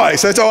gave them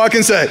twice. That's all I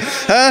can say.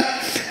 Huh?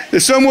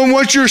 If someone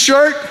wants your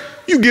shirt,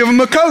 you give them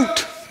a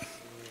coat.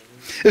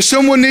 If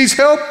someone needs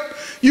help,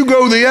 you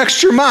go the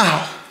extra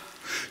mile.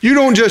 You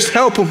don't just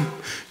help them.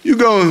 You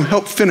go and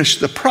help finish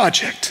the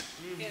project.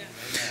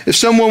 If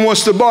someone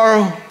wants to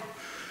borrow,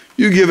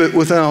 you give it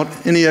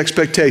without any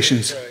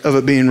expectations of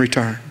it being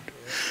returned.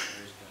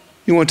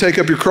 You want to take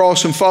up your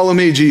cross and follow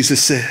me,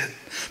 Jesus said.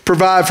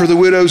 Provide for the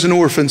widows and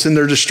orphans in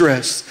their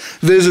distress.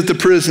 Visit the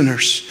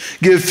prisoners.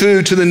 Give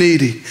food to the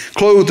needy.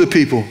 Clothe the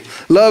people.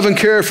 love and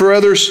care for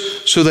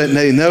others so that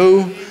they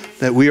know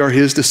that we are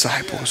his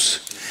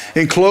disciples.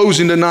 In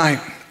closing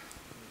tonight,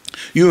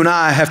 you and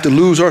I have to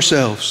lose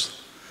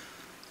ourselves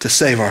to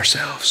save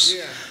ourselves.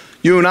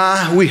 You and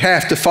I, we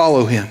have to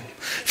follow him.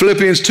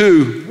 Philippians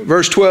 2,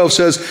 verse 12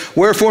 says,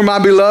 wherefore, my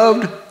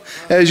beloved,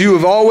 as you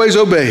have always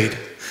obeyed,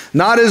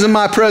 not as in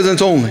my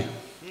presence only,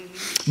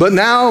 but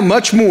now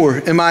much more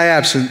in my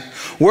absence,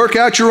 work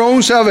out your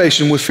own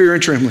salvation with fear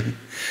and trembling.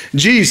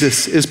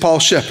 Jesus is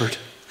Paul's shepherd,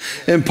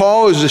 and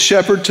Paul is the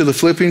shepherd to the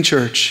Philippian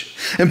church.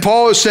 And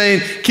Paul is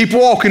saying, keep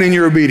walking in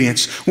your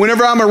obedience.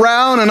 Whenever I'm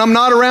around and I'm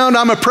not around,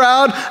 I'm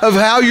proud of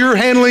how you're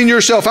handling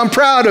yourself. I'm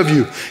proud of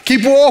you.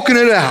 Keep walking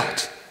it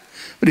out.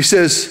 But he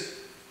says,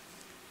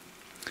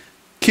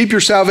 keep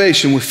your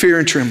salvation with fear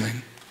and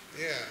trembling.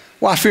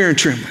 Why fear and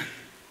trembling?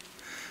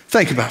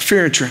 Think about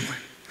fear and trembling.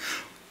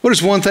 What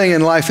is one thing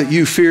in life that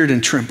you feared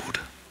and trembled?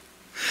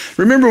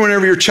 Remember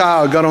whenever your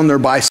child got on their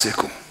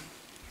bicycle,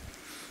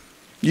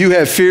 you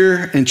had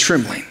fear and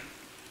trembling.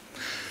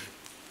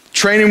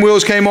 Training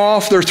wheels came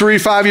off, they're 3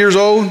 to 5 years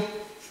old,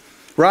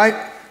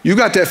 right? You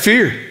got that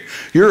fear.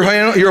 You're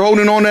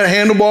holding on that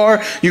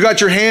handlebar, you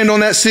got your hand on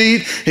that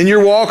seat, and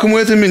you're walking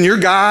with them, and you're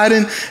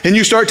guiding, and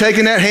you start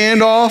taking that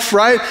hand off,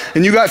 right?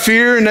 And you got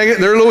fear, and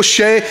they're a little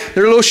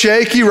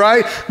shaky,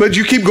 right? But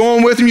you keep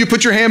going with them, you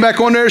put your hand back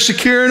on there,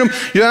 securing them.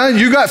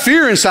 You got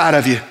fear inside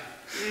of you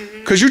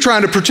because you're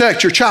trying to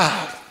protect your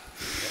child.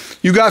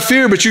 You got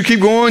fear, but you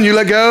keep going, you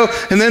let go,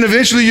 and then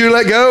eventually you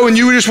let go, and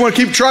you just want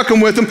to keep trucking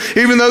with them,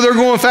 even though they're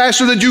going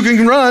faster than you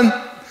can run.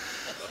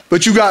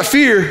 But you got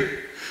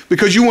fear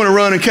because you want to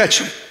run and catch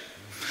them.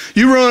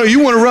 You want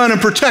to run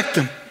and protect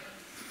them.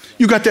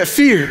 You got that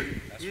fear.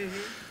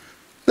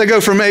 They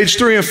go from age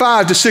 3 and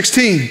 5 to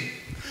 16.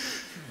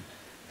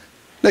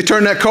 They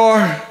turn that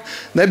car,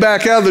 they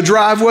back out of the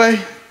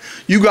driveway.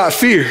 You got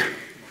fear.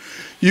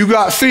 You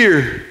got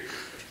fear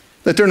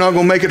that they're not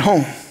going to make it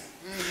home.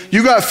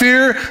 You got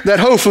fear that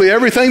hopefully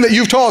everything that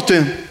you've taught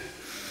them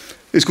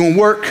is going to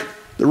work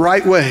the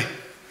right way.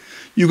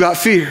 You got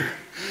fear.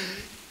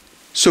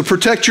 So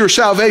protect your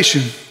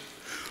salvation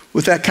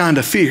with that kind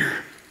of fear.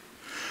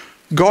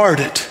 Guard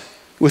it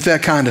with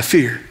that kind of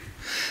fear.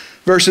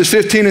 Verses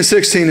 15 and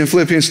 16 in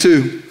Philippians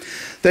 2,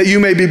 that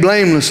you may be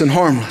blameless and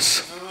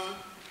harmless,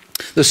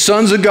 the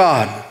sons of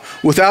God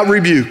without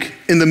rebuke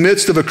in the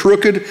midst of a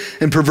crooked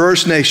and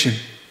perverse nation.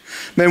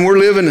 Man, we're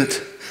living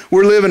it.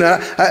 We're living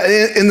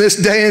it. In this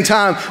day and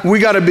time, we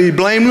got to be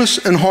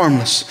blameless and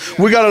harmless.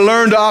 We got to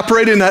learn to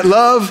operate in that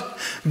love,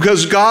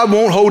 because God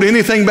won't hold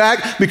anything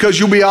back, because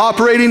you'll be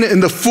operating in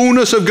the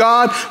fullness of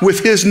God with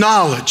his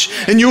knowledge.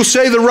 And you'll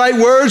say the right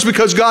words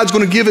because God's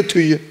going to give it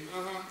to you.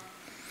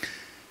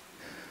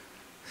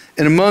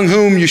 And among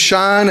whom you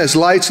shine as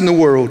lights in the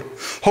world,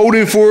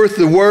 holding forth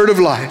the word of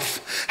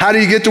life. How do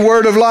you get the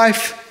word of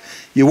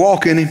life? You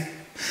walk in him.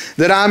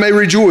 That I may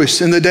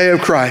rejoice in the day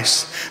of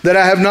Christ, that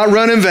I have not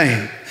run in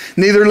vain,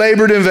 neither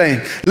labored in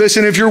vain.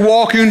 Listen, if you're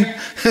walking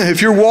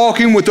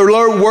with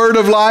the word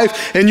of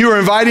life, and you're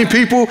inviting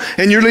people,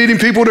 and you're leading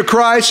people to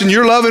Christ, and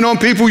you're loving on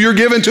people, you're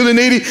giving to the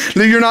needy,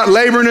 you're not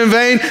laboring in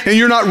vain, and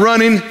you're not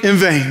running in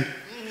vain.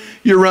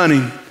 You're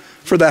running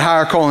for that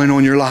higher calling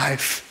on your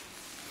life.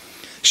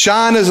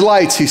 Shine as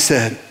lights, he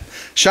said.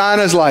 Shine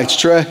as lights,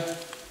 Trey.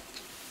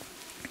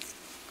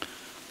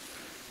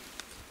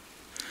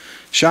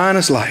 Shine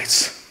as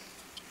lights.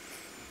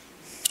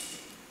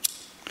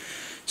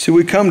 See,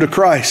 we come to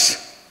Christ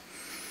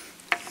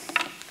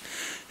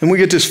and we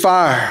get this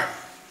fire.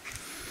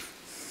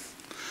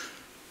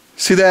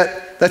 See,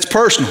 that's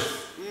personal.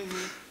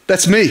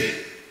 That's me.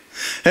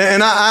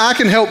 And I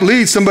can help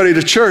lead somebody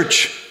to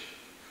church.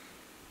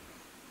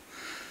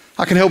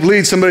 I can help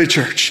lead somebody to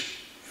church.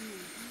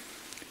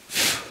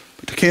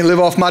 But they can't live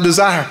off my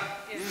desire.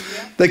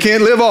 They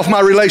can't live off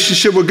my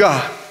relationship with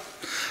God.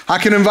 I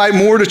can invite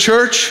more to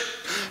church.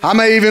 I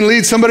may even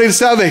lead somebody to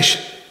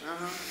salvation.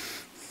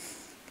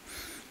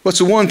 What's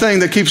the one thing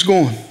that keeps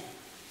going?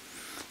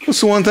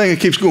 What's the one thing that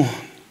keeps going?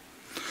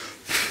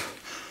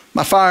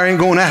 My fire ain't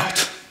going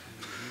out.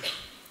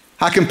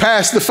 I can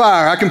pass the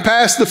fire. I can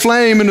pass the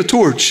flame and the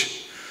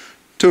torch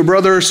to a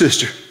brother or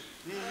sister.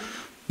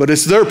 But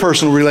it's their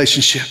personal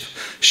relationship.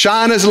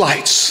 Shine as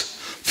lights.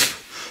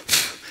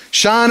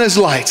 Shine as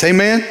lights.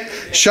 Amen?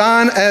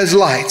 Shine as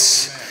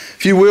lights.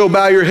 If you will,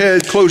 bow your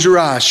head, close your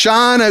eyes.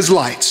 Shine as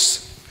lights.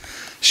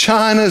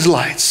 Shine as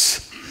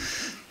lights.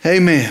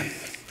 Amen.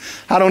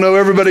 I don't know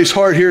everybody's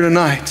heart here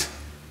tonight,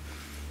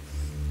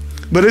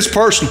 but it's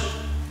personal.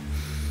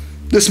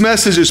 This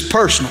message is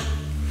personal.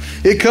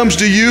 It comes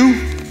to you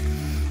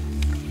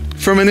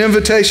from an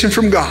invitation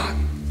from God.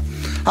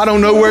 I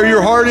don't know where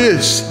your heart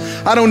is.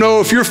 I don't know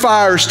if your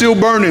fire is still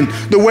burning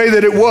the way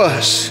that it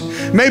was.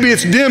 Maybe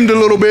it's dimmed a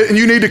little bit and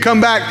you need to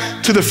come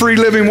back to the free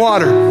living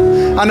water.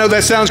 I know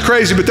that sounds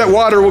crazy, but that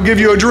water will give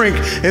you a drink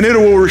and it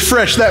will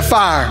refresh that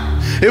fire.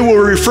 It will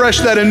refresh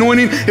that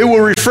anointing. It will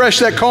refresh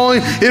that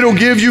calling. It'll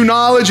give you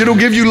knowledge. It'll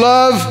give you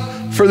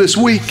love for this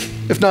week,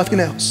 if nothing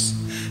else.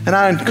 And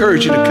I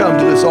encourage you to come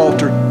to this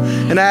altar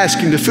and ask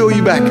him to fill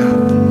you back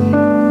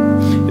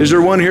up. Is there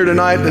one here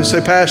tonight that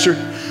say, Pastor,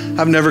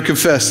 I've never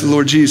confessed the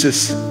Lord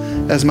Jesus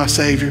as my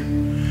Savior?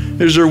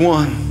 Is there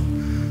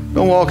one?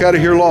 Don't walk out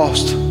of here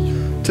lost.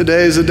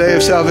 Today is a day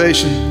of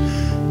salvation.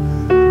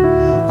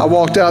 I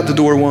walked out the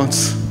door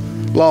once,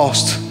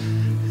 lost,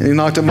 and He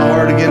knocked at my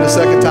heart again the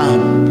second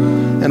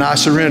time, and I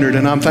surrendered,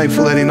 and I'm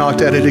thankful that He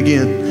knocked at it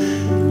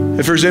again.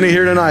 If there's any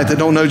here tonight that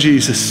don't know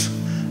Jesus,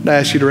 I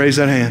ask you to raise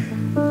that hand.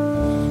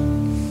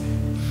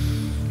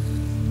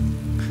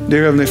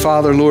 Dear Heavenly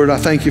Father, Lord, I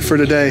thank you for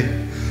today.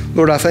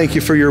 Lord, I thank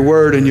you for your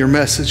word and your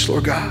message,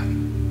 Lord God.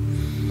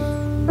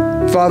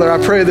 Father,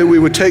 I pray that we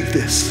would take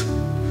this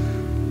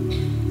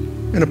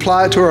and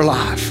apply it to our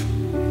life,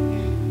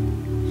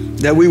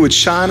 that we would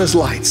shine as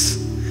lights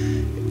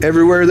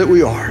everywhere that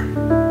we are,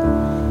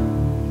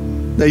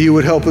 that you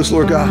would help us,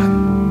 Lord God,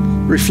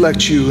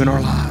 reflect you in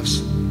our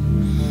lives.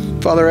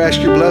 Father, I ask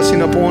your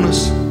blessing upon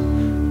us,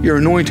 your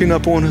anointing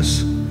upon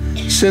us.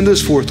 Send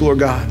us forth, Lord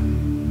God.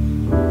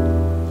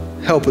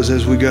 Help us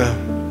as we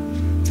go.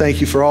 Thank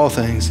you for all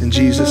things. In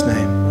Jesus'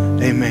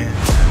 name, amen.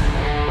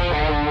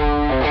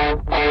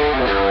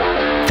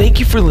 Thank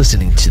you for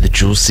listening to the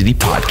Jewel City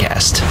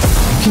Podcast.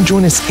 You can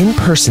join us in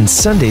person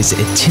Sundays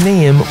at 10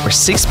 a.m. or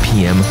 6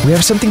 p.m. We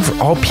have something for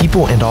all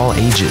people and all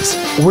ages.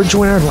 Or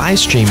join our live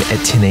stream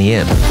at 10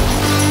 a.m.